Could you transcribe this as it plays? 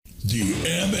The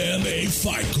MMA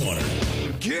Fight Corner.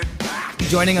 Get back!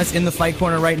 Joining us in the Fight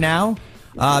Corner right now,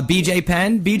 BJ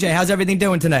Penn. BJ, how's everything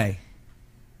doing today?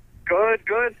 Good,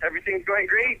 good. Everything's going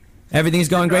great. Everything's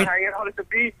going great? Hanging out at the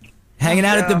beach. Hanging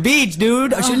out at the beach,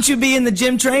 dude. Shouldn't you be in the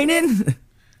gym training?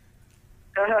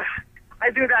 I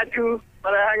do that too,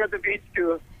 but I hang at the beach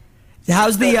too.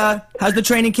 How's the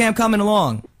training camp coming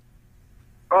along?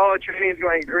 Oh, training's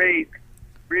going great.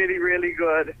 Really, really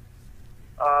good.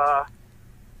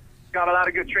 Got a lot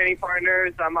of good training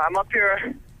partners. I'm up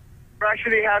here. We're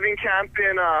actually having camp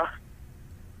in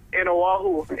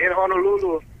Oahu, in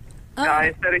Honolulu,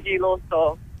 instead of Hilo.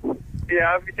 So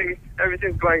yeah,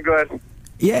 everything's going good.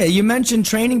 Yeah, you mentioned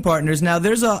training partners. Now,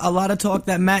 there's a lot of talk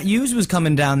that Matt Hughes was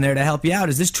coming down there to help you out.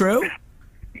 Is this true?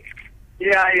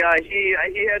 Yeah. He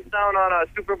heads down on a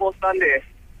Super Bowl Sunday.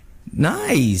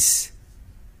 Nice.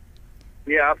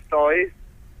 Yeah, so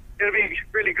it'll be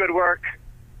really good work.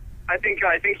 I think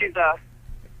his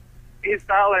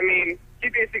style. I mean, he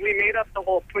basically made up the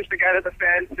whole push the guy to the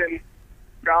fence and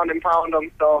ground and pound him.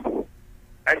 So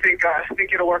I think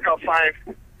it'll work out fine.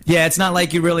 Yeah, it's not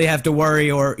like you really have to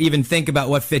worry or even think about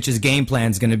what Fitch's game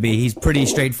plan is going to be. He's pretty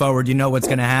straightforward. You know what's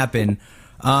going to happen.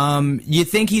 You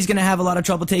think he's going to have a lot of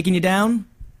trouble taking you down?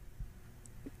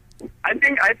 I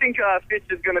think Fitch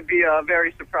is going to be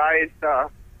very surprised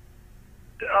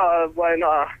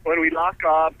when we lock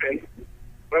up and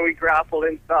when we grapple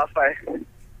and stuff.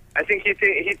 I think he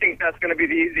thinks that's going to be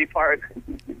the easy part,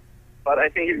 but I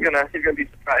think he's gonna be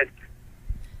surprised.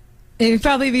 You'd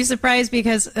probably be surprised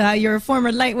because you're a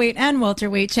former lightweight and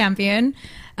welterweight champion.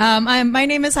 My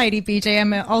name is Heidi, BJ.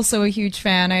 I'm also a huge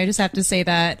fan. I just have to say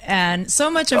that. And so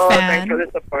much a fan. Thanks for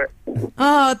the support.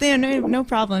 Oh, no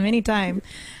problem. Anytime.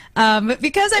 But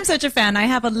because I'm such a fan, I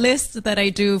have a list that I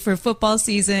do for football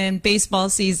season, baseball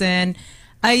season.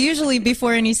 I usually,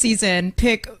 before any season,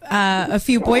 pick a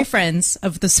few boyfriends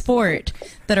of the sport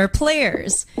that are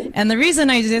players. And the reason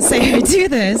I just say I do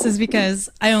this is because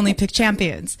I only pick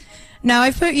champions. Now,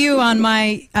 I've put you on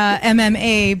my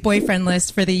MMA boyfriend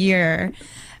list for the year.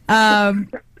 So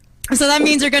that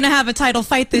means you're going to have a title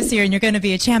fight this year and you're going to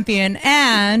be a champion.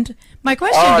 And my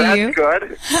question to you...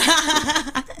 good.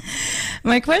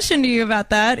 My question to you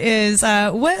about that is,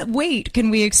 what weight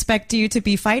can we expect you to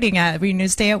be fighting at? Are we going to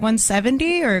stay at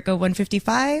 170 or go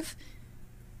 155?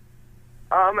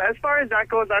 As far as that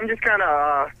goes, I'm just kind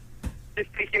of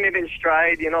just taking it in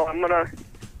stride. You know, I'm gonna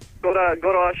go to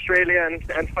Australia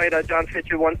and fight John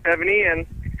Fitch at 170, and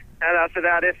after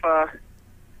that, if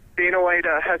Dana White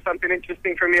has something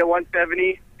interesting for me at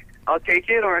 170, I'll take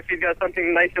it. Or if he's got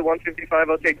something nice at 155,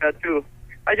 I'll take that too.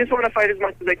 I just want to fight as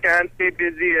much as I can, stay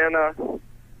busy, and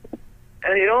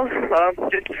you know,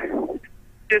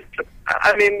 just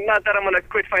I mean, not that I'm gonna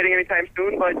quit fighting anytime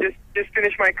soon, but just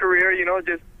finish my career. You know,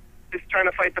 just trying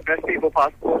to fight the best people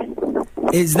possible.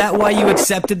 Is that why you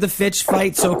accepted the Fitch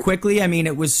fight so quickly? I mean,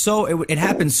 it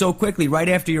happened so quickly. Right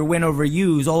after your win over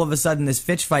Hughes, all of a sudden this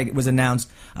Fitch fight was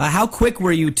announced. How quick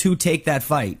were you to take that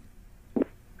fight?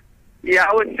 Yeah,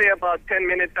 I would say about 10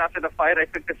 minutes after the fight, I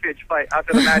took the Fitch fight.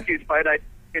 After the Matthews fight, I took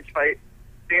the Fitch fight.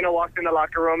 Dana walked in the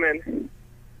locker room and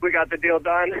we got the deal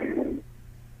done.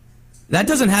 That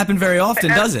doesn't happen very often,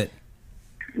 does it?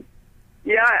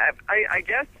 Yeah, I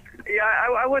guess. Yeah,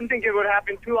 I wouldn't think it would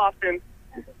happen too often.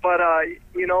 But,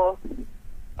 you know,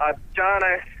 John,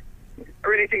 I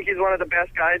really think he's one of the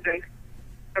best guys, and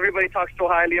everybody talks so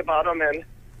highly about him, and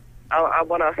I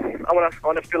wanna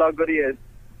feel how good he is.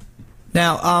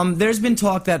 Now, there's been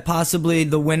talk that possibly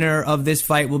the winner of this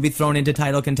fight will be thrown into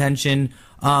title contention.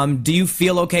 Do you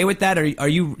feel okay with that? Are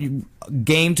you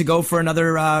game to go for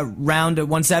another round at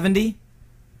 170?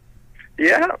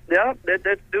 Yeah,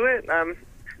 let's do it.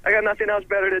 I got nothing else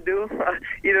better to do.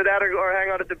 Either that or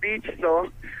hang out at the beach. So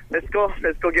let's go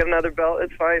get another belt.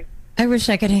 It's fine. I wish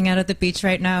I could hang out at the beach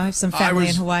right now. I have some family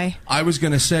in Hawaii. I was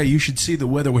going to say, you should see the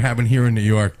weather we're having here in New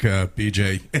York,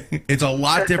 BJ. It's a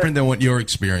lot different than what you're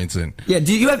experiencing. Yeah,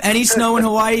 do you have any snow in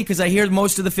Hawaii? Because I hear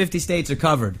most of the 50 states are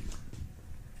covered.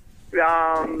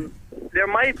 There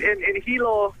might, in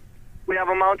Hilo, we have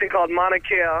a mountain called Mauna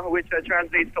Kea, which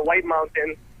translates to White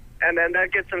Mountain, and then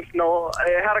that gets some snow.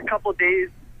 I had a couple days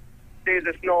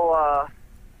of snow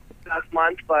last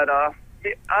month, but I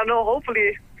don't know,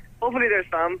 hopefully there's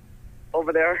some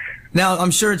over there. Now,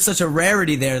 I'm sure it's such a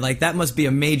rarity there. Like, that must be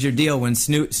a major deal when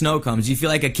snow comes. You feel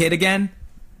like a kid again?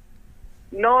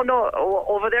 No.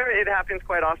 Over there, it happens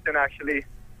quite often, actually.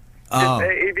 Oh.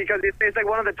 Because it's like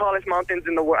one of the tallest mountains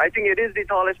in the world. I think it is the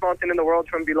tallest mountain in the world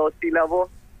from below sea level,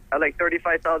 at like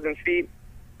 35,000 feet.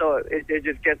 So it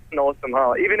just gets snow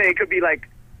somehow. Even it could be like,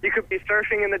 you could be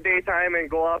surfing in the daytime and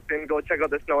go up and go check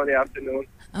out the snow in the afternoon.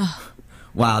 Oh.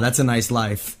 Wow, that's a nice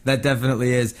life. That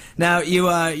definitely is. Now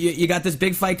you got this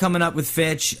big fight coming up with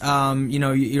Fitch.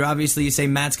 You're obviously, you say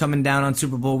Matt's coming down on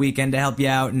Super Bowl weekend to help you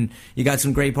out, and you got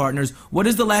some great partners. What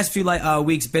has the last few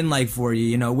weeks been like for you?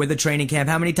 You know, with the training camp,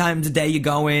 how many times a day you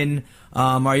going?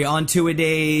 Are you on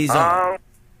 2-a-days?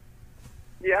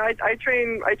 Yeah, I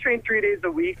train 3 days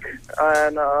a week,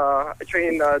 and I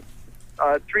train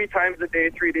 3 times a day,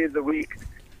 3 days a week,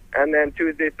 and then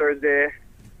Tuesday, Thursday,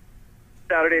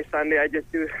 Saturday, Sunday, I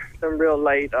just do some real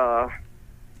light,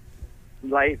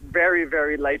 very,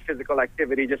 very light physical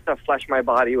activity just to flush my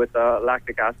body with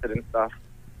lactic acid and stuff.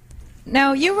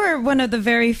 Now, you were one of the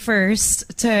very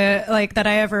first that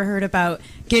I ever heard about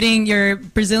getting your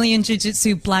Brazilian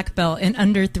Jiu-Jitsu black belt in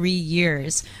under 3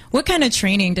 years. What kind of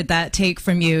training did that take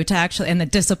from you to actually, and the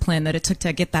discipline that it took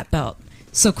to get that belt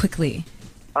so quickly?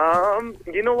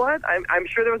 You know what? I'm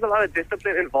sure there was a lot of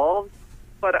discipline involved,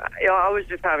 but I was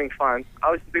just having fun.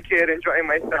 I was the kid enjoying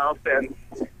myself and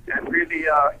really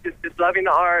just loving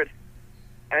the art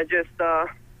and just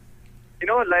like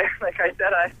I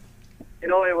said, it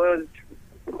was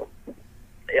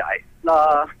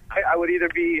I would either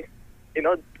be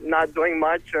not doing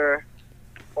much or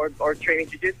training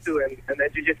jiu-jitsu, and then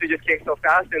jiu-jitsu just came so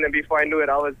fast, and then before I knew it,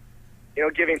 I was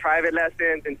giving private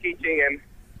lessons and teaching and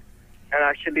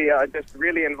actually just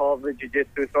really involved with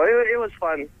jiu-jitsu. So it was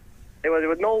fun. It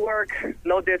was no work,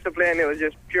 no discipline. It was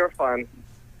just pure fun.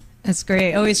 That's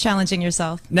great. Always challenging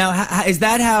yourself. Now, is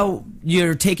that how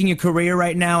you're taking your career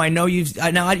right now? I know you're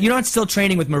not still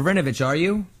training with Marinovich, are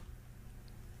you?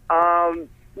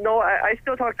 No, I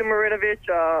still talk to Marinovich.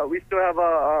 We still have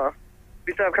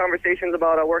conversations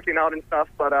about working out and stuff.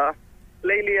 But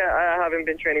lately, I haven't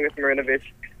been training with Marinovich.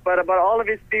 But about all of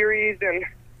his theories and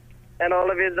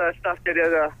all of his stuff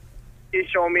that he's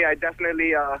shown me, I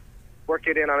definitely work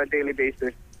it in on a daily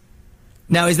basis.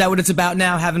 Now, is that what it's about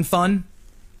now, having fun?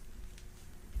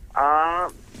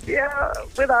 Yeah,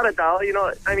 without a doubt.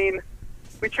 I mean,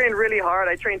 we train really hard.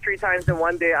 I train 3 times in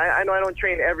one day. I know I don't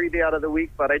train every day out of the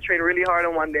week, but I train really hard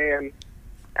on one day, and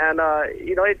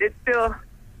it's still,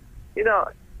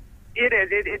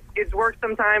 it's work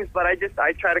sometimes, but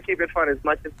I try to keep it fun as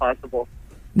much as possible.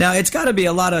 Now, it's got to be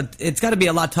a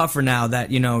lot tougher now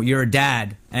that you're a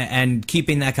dad and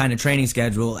keeping that kind of training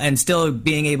schedule and still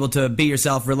being able to be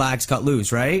yourself, relax, cut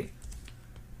loose, right?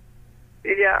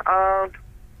 Yeah.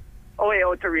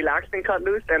 To relax and cut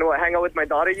loose and hang out with my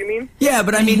daughter, you mean? Yeah,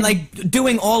 but I mean, like,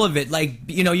 doing all of it, like,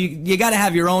 you got to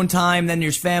have your own time, then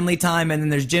there's family time, and then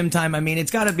there's gym time. I mean, it's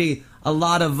got to be a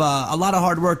lot of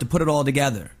hard work to put it all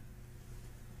together.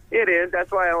 It is.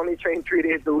 That's why I only train 3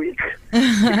 days a week,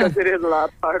 because it is a lot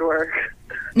of hard work.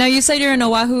 Now, you said you're in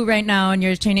Oahu right now, and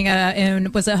you're training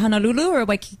was it Honolulu or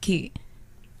Waikiki?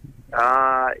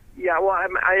 Yeah, well,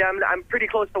 I'm pretty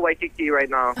close to Waikiki right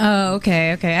now. Oh,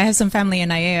 okay. I have some family in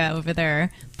Aiea over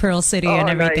there, Pearl City and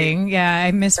everything. Nice. Yeah,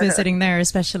 I miss visiting there,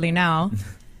 especially now.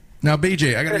 Now,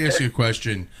 BJ, I got to ask you a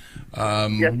question.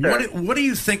 Yes, sir. What do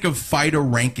you think of fighter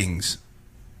rankings?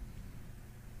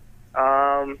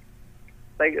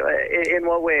 Like, in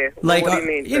what way? Like, what do you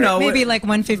mean? Maybe like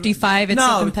 155, it's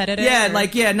so competitive?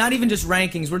 Yeah, not even just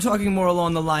rankings. We're talking more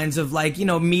along the lines of, like,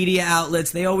 media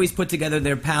outlets. They always put together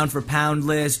their pound-for-pound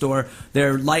list or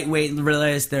their lightweight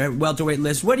list, their welterweight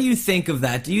list. What do you think of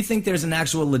that? Do you think there's an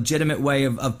actual legitimate way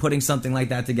of putting something like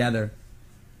that together?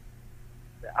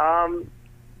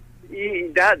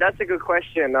 That's a good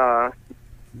question.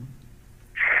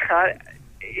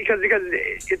 Because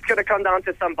it's going to come down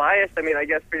to some bias, I mean, I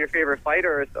guess, for your favorite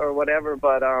fighters or whatever,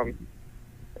 but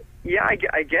yeah,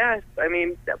 I guess. I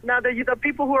mean, now the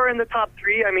people who are in the top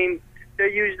 3, I mean, they're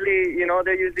usually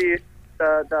the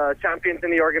champions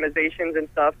in the organizations and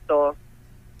stuff, so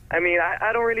I mean,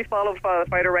 I don't really follow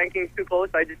fighter rankings too close.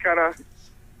 I just kind of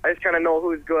know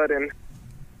who's good and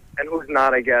who's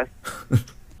not, I guess.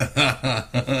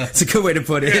 It's a good way to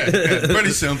put it. Yeah,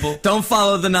 pretty simple. Don't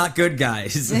follow the not good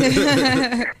guys. Now,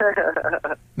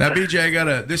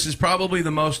 BJ, this is probably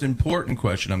the most important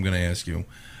question I'm going to ask you.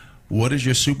 What is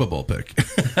your Super Bowl pick?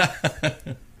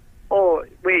 Oh,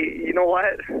 wait, you know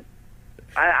what?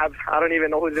 I don't even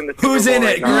know who's in the Super Who's Bowl in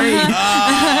right it? now. Great.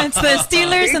 It's the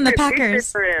Steelers and the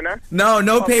Packers. Patriots are in, huh?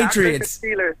 No Patriots. Packers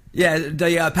and Steelers. Yeah,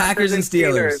 the Packers and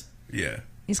Steelers. Yeah.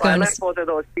 So I like both of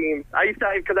those teams. I used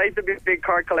to be a big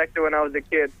card collector when I was a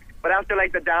kid. But after,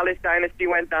 like, the Dallas dynasty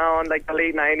went down, like, the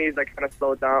late 90s, I kind of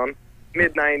slowed down.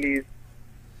 Mid-90s.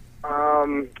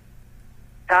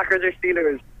 Packers or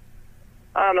Steelers?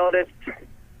 I don't know.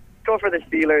 Go for the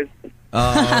Steelers.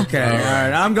 Oh, okay. All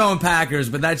right. I'm going Packers,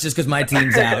 but that's just because my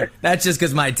team's out.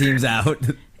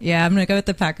 Yeah, I'm going to go with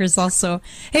the Packers also.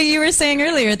 Hey, you were saying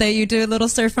earlier that you do a little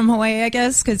surf from Hawaii, I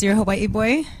guess, because you're a Hawaii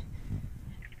boy.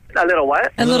 A little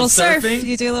what? A little surf. surfing?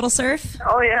 You do a little surf?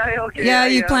 Oh, yeah, okay. Yeah,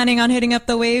 you planning on hitting up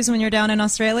the waves when you're down in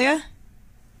Australia?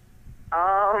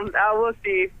 I will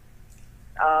see.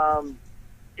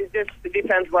 It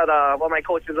depends what my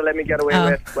coaches will let me get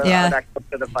away with when yeah. that comes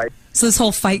to the fight. So this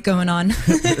whole fight going on.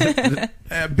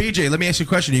 BJ, let me ask you a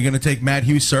question. Are you going to take Matt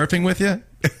Hughes surfing with you?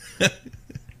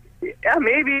 Yeah,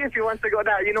 maybe if he wants to go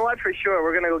down. You know what? For sure,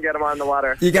 we're gonna go get him on the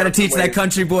water. You got to teach that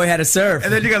country boy how to surf.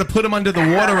 And then you got to put him under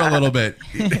the water a little bit.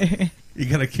 You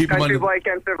got to keep him Country under. boy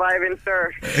can survive in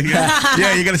surf.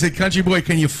 Yeah, you got to say, country boy,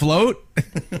 can you float?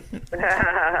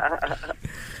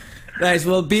 Nice.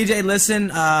 Well, BJ, listen.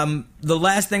 The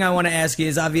last thing I want to ask you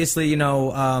is obviously,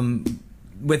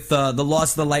 with the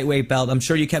loss of the lightweight belt, I'm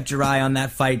sure you kept your eye on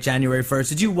that fight January 1st.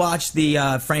 Did you watch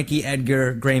the Frankie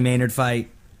Edgar Gray Maynard fight?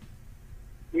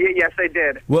 Yes, I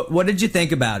did. What did you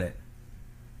think about it?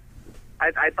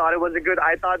 I thought it was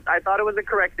I thought it was a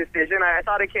correct decision. I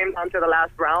thought it came down to the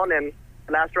last round, and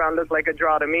the last round looked like a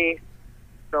draw to me.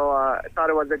 So I thought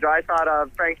it was a draw. I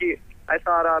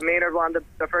thought Maynard won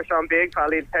the first round big,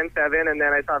 probably 10-7, and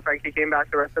then I thought Frankie came back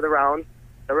the rest of the rounds.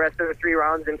 The rest of the 3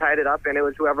 rounds and tied it up, and it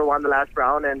was whoever won the last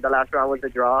round, and the last round was a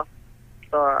draw.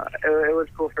 So it was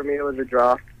cool for me. It was a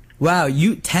draw. Wow,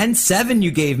 10-7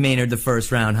 you gave Maynard the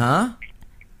first round, huh?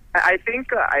 I think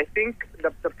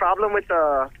the problem with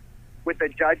the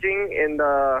judging in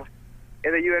the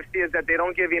UFC is that they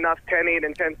don't give enough 10-8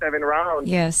 and 10-7 rounds.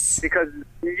 Yes. Because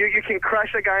you can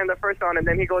crush a guy in the first round, and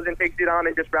then he goes and takes you down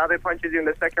and just rabbit punches you in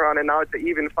the second round, and now it's an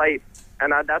even fight.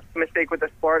 And that's the mistake with the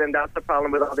sport, and that's the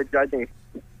problem with all the judging.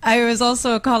 I was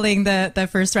also calling the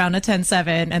first round a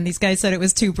 10-7, and these guys said it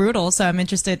was too brutal, so I'm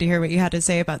interested to hear what you had to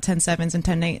say about 10-7s and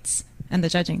 10-8s and the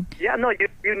judging. Yeah, no,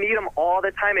 you need them all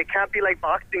the time. It can't be like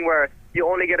boxing where you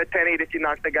only get a 10-8 if you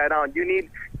knock the guy down.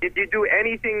 If you do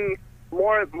anything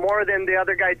more than the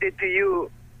other guy did to you,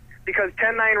 because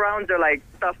 10-9 rounds are like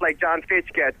stuff like John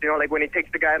Fitch gets, like when he takes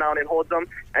the guy down and holds him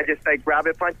and just like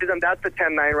rabbit punches him, that's a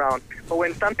 10-9 round. But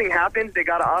when something happens, they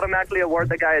got to automatically award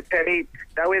the guy a 10-8.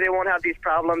 That way they won't have these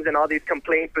problems and all these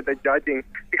complaints with the judging.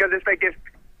 Because it's like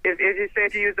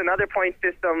if you use another point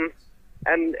system,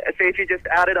 and say if you just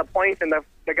added up points and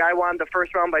the guy won the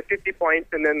first round by 50 points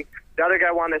and then the other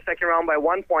guy won the second round by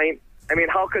 1 point, I mean,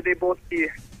 how could they both be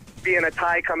in a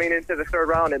tie coming into the third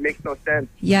round? It makes no sense.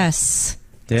 Yes.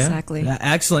 Yeah. Exactly. Yeah,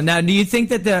 excellent. Now, do you think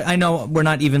that I know we're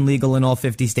not even legal in all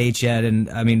 50 states yet, and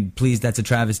I mean, please, that's a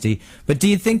travesty. But do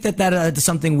you think that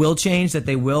something will change, that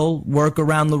they will work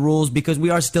around the rules? Because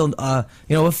we are still, a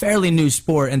fairly new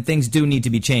sport, and things do need to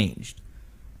be changed.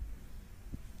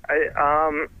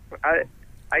 I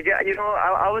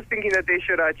was thinking that they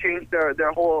should change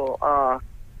their whole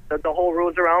the whole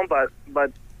rules around, but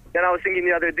then I was thinking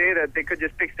the other day that they could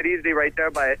just fix it easily right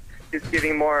there by just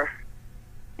giving more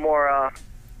 10-8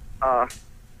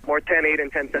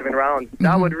 and 10-7 rounds.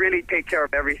 That would really take care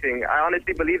of everything. I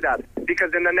honestly believe that,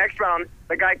 because in the next round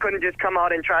the guy couldn't just come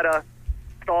out and try to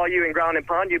stall you and ground and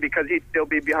pound you because he'd still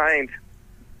be behind.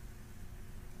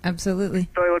 Absolutely.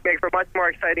 So it would make for much more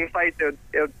exciting fights. It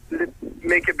would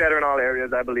make it better in all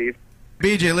areas, I believe.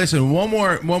 BJ, listen, one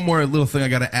more little thing I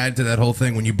got to add to that whole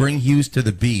thing. When you bring Hughes to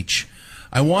the beach,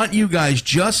 I want you guys,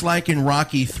 just like in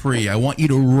Rocky 3, I want you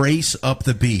to race up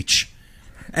the beach.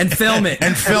 And film it.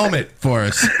 And film it for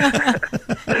us.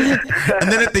 And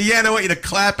then at the end, I want you to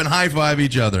clap and high-five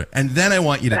each other. And then I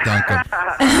want you to dunk them.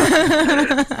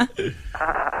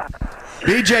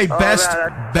 BJ,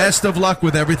 best of luck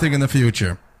with everything in the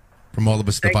future. From all of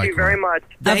us, the Bike Thank you very much.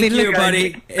 Thank you,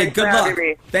 buddy. Thanks Good for luck. having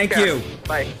me. Thank Yeah. you.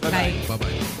 Bye. Bye.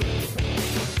 Bye-bye.